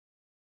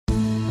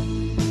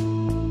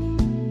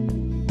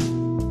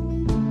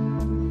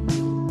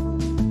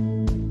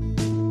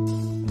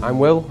I'm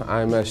Will.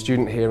 I'm a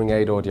student hearing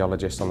aid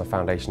audiologist on the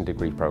foundation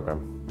degree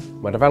programme.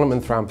 My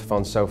development through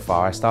Amplifon so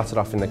far, I started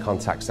off in the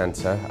contact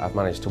centre. I've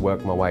managed to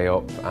work my way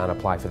up and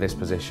apply for this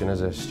position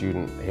as a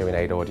student hearing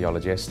aid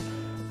audiologist.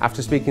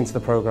 After speaking to the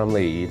programme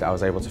lead, I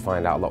was able to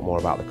find out a lot more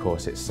about the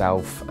course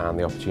itself and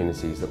the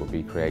opportunities that would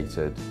be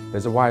created.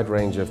 There's a wide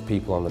range of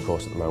people on the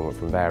course at the moment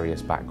from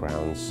various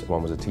backgrounds.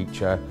 One was a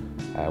teacher,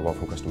 one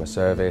from customer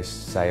service,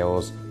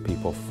 sales,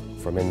 people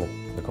from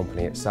in the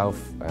company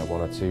itself,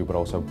 one or two, but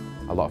also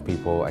a lot of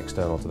people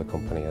external to the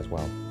company as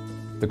well.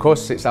 The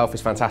course itself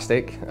is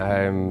fantastic.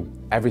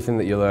 Everything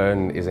that you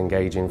learn is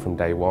engaging from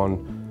day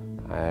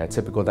one. A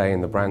typical day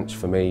in the branch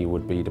for me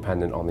would be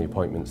dependent on the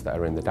appointments that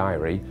are in the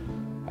diary.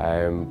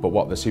 But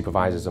what the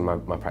supervisors and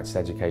my practice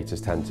educators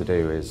tend to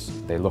do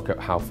is they look at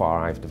how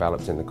far I've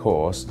developed in the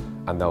course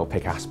and they'll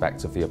pick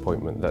aspects of the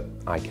appointment that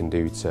I can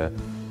do to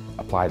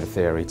apply the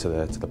theory to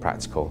the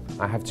practical.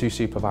 I have two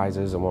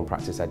supervisors and one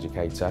practice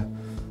educator.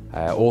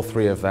 All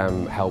three of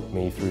them help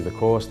me through the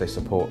course. They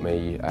support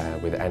me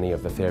with any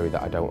of the theory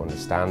that I don't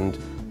understand.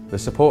 The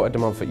support at De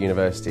Montfort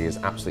University is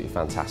absolutely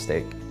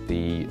fantastic.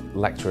 The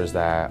lecturers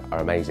there are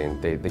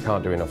amazing. They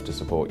can't do enough to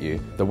support you.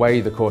 The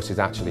way the course is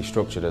actually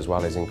structured as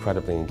well is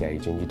incredibly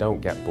engaging. You don't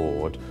get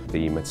bored.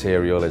 The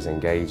material is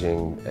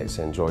engaging, it's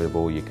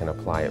enjoyable, you can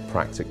apply it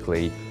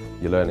practically.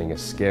 You're learning a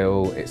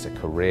skill, it's a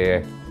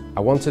career. I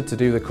wanted to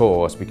do the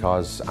course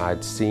because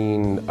I'd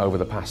seen over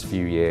the past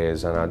few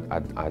years and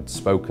I'd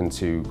spoken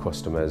to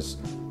customers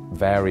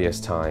various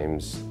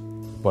times,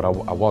 but I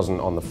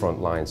wasn't on the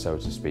front line, so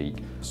to speak.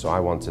 So I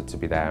wanted to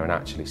be there and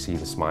actually see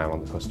the smile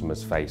on the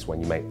customer's face when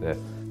you make the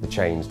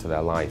change to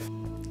their life.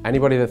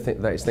 Anybody that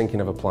is thinking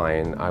of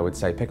applying, I would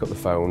say pick up the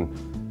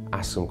phone,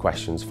 ask some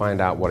questions,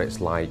 find out what it's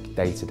like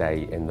day to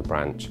day in the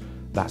branch.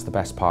 That's the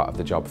best part of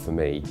the job for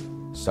me.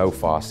 So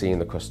far, seeing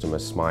the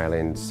customers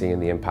smiling, seeing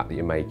the impact that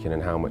you're making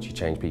and how much you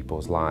change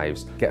people's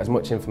lives. Get as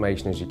much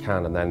information as you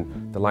can, and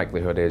then the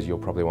likelihood is you'll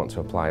probably want to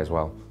apply as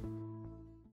well.